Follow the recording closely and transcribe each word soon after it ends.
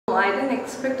I didn't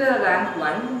expect a rank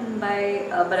 1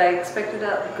 but I expected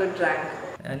a good rank.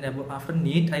 And after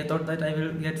NEET, I thought that I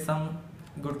will get some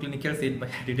good clinical seat, but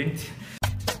I didn't.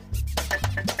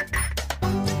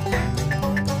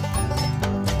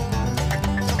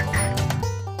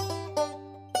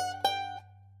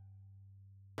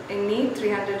 In NEET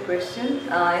 300 questions,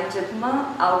 in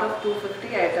JIPMER out of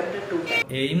 250 I attempted 210.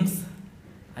 AIIMS,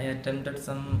 I attempted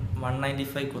some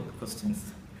 195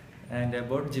 questions. And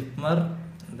about JIPMER,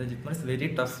 the JIPMER is very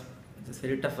tough. It's a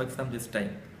very tough exam this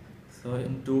time. So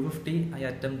in 250, I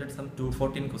attempted some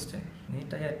 214 questions.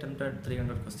 NEET, I attempted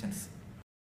 300 questions.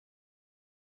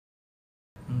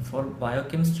 For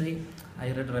biochemistry,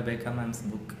 I read Rebecca Ma'am's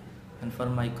book. And for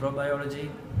microbiology,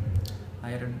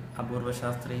 I read Apurva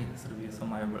Shastri's reviews of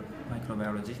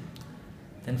microbiology.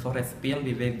 Then for SPM,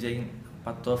 Vivek Jain,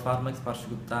 Pathopharmacs, Parsh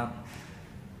Gupta,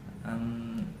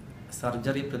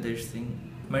 surgery, Pradesh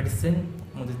Singh, medicine,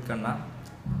 Mudit Khanna,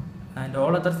 and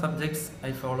all other subjects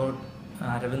I followed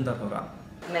Aravind Arora.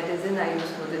 Medicine I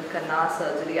used Mudit Khanna,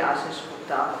 surgery Ashish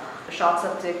Gupta, short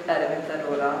subject Aravind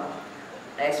Arora,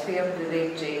 SPM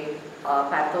Vivek Jain,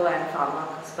 Patho and Pharma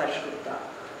Parsh Gupta.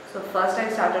 So first I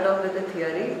started off with the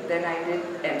theory, then I did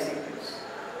MCQs.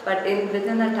 But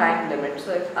within a time limit,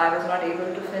 so if I was not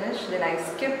able to finish, then I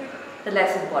skipped the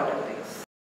less important things.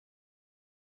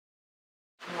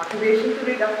 Motivation to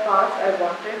read, of course, I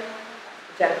wanted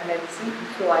general medicine,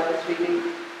 so I was reading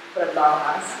for a long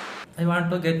hours. I want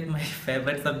to get my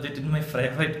favorite subject in my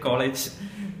favorite college.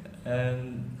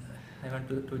 And I went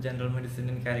to general medicine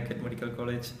in Calicut Medical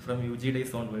College from UG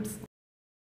days onwards.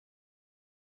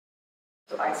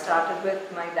 So I started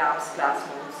with my DAMS class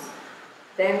notes.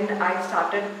 Then I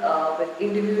started with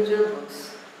individual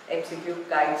books, MCQ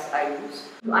guides I use.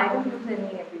 I don't use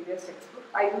any previous textbook.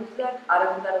 I use that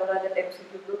Aravind Arora, that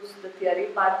MCQ books, the theory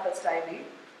part first I read,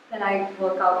 then I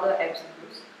work out the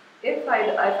MCQs. If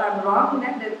I'm wrong,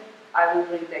 then I will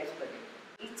read the explanation.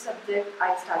 Each subject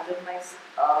I started my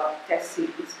test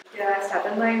series. Yeah, I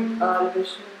started my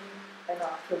revision in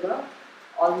October,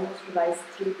 almost revised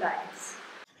 3 times.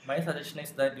 My suggestion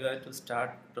is that you have to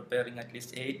start preparing at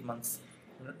least 8 months.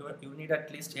 You need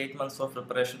at least 8 months of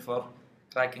preparation for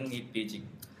cracking NEET PG.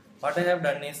 What I have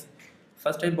done is,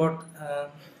 first I bought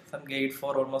some guide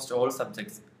for almost all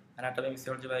subjects. Anatomy,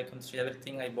 physiology, biochemistry,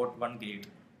 everything I bought one guide.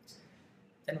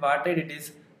 Then what I did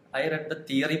is, I read the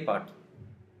theory part.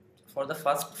 For the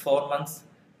first 4 months,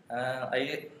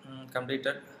 I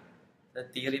completed the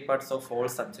theory parts of all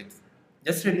subjects.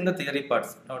 Just reading the theory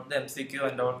parts, not the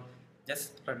MCQ and all.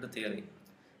 Just read the theory.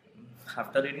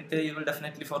 After reading theory, you will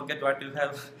definitely forget what you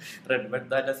have read, but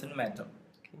that doesn't matter.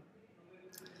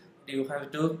 You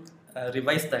have to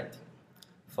revise that.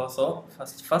 So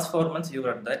first 4 months you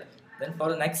read that. Then for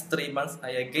the next 3 months,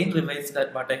 I again revised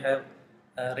that what I have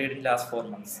read in last 4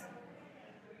 months.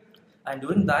 And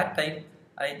during that time,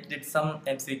 I did some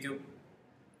MCQ,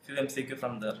 few MCQ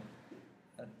from there.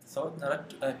 So there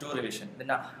are 2 revision.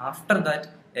 Then after that,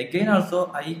 again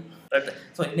also I read.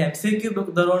 So in MCQ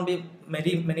book there won't be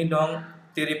many long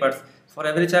theory parts. For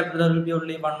every chapter there will be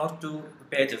only 1 or 2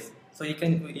 pages. So you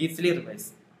can easily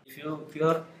revise. If you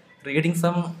are reading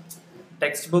some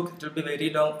textbook, it will be very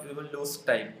long. You will lose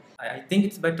time. I think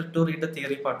it's better to read the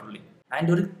theory part only. And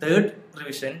during 3rd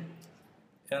revision,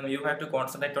 you have to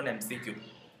concentrate on MCQ.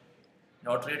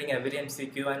 Not reading every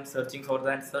MCQ and searching for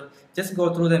the answer. Just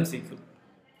go through the MCQ.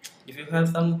 If you have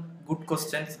some good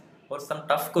questions or some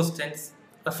tough questions,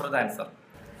 refer the answer.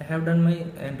 I have done my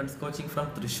entrance coaching from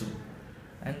Thrissur,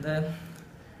 and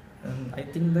I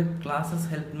think the classes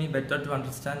helped me better to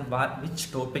understand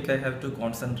which topic I have to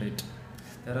concentrate.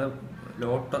 There are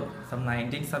some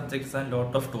 19 subjects and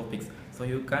lot of topics, so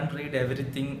you can't read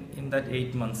everything in that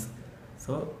 8 months.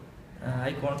 So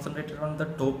I concentrated on the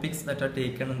topics that are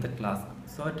taken in the class.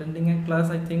 So attending a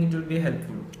class, I think it will be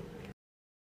helpful.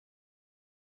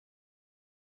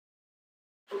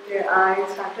 Okay, I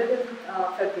started in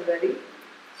February,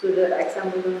 so the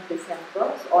exam was in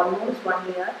December, so almost 1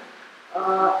 year.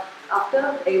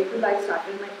 After April, I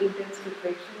started my intense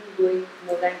preparation, going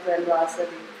more than 12 hours a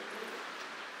day.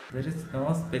 There is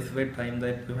no specified time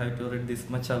that you have to read this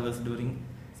much hours during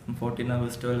some 14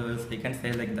 hours, 12 hours, I can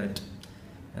say like that.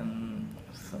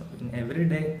 So in every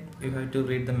day, you have to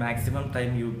read the maximum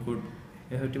time you could.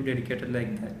 You have to be dedicated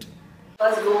like that.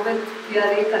 First go with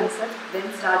theory concept,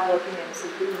 then start working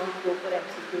MCQ, not go for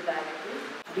MCQ directly.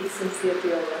 Be sincere to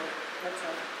your work. That's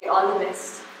all. All the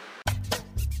best.